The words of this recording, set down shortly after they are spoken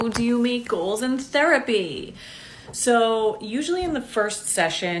Do you make goals in therapy? So usually in the first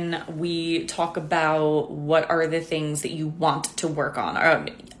session, we talk about what are the things that you want to work on.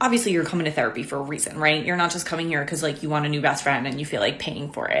 Obviously, you're coming to therapy for a reason, right? You're not just coming here because like you want a new best friend and you feel like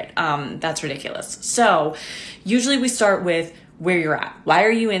paying for it. That's ridiculous. So usually we start with where you're at. Why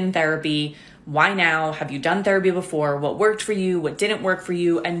are you in therapy? Why now? Have you done therapy before? What worked for you? What didn't work for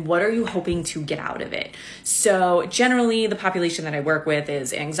you? And what are you hoping to get out of it? So generally, the population that I work with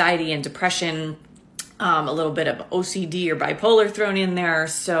is anxiety and depression, a little bit of OCD or bipolar thrown in there.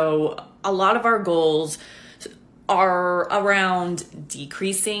 So a lot of our goals are around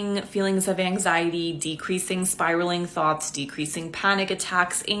decreasing feelings of anxiety, decreasing spiraling thoughts, decreasing panic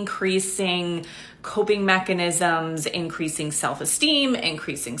attacks, increasing coping mechanisms, increasing self-esteem,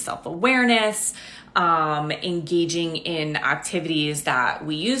 increasing self-awareness, engaging in activities that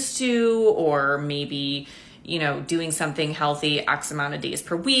we used to, or maybe doing something healthy X amount of days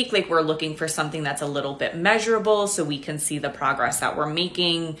per week. Like we're looking for something that's a little bit measurable so we can see the progress that we're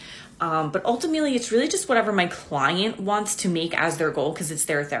making. But ultimately, it's really just whatever my client wants to make as their goal because it's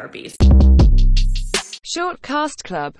their therapy. Shortcast Club.